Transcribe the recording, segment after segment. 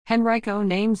Henrico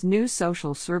names new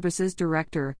Social Services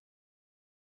Director.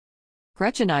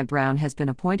 Gretchen I. Brown has been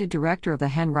appointed Director of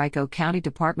the Henrico County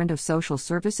Department of Social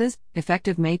Services,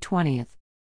 effective May 20.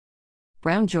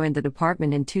 Brown joined the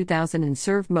department in 2000 and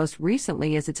served most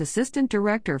recently as its Assistant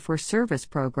Director for Service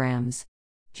Programs.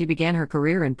 She began her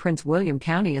career in Prince William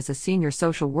County as a senior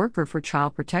social worker for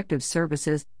Child Protective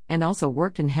Services, and also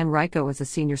worked in Henrico as a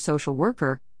senior social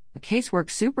worker, a casework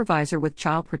supervisor with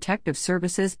Child Protective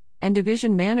Services, and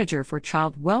division manager for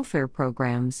child welfare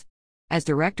programs. As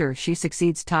director, she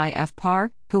succeeds Ty F.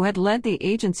 Parr, who had led the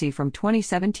agency from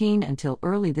 2017 until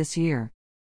early this year.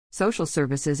 Social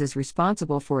Services is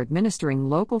responsible for administering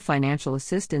local financial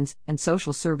assistance and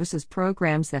social services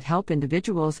programs that help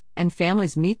individuals and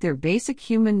families meet their basic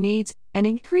human needs and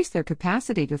increase their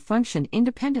capacity to function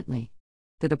independently.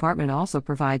 The department also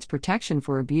provides protection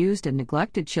for abused and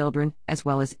neglected children, as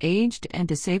well as aged and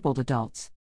disabled adults.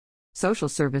 Social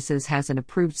Services has an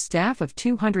approved staff of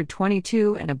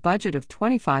 222 and a budget of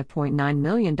 $25.9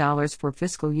 million for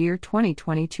fiscal year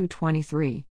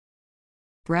 2022-23.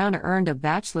 Brown earned a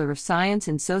Bachelor of Science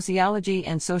in Sociology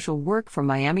and Social Work from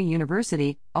Miami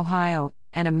University, Ohio,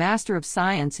 and a Master of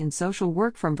Science in Social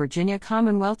Work from Virginia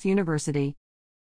Commonwealth University.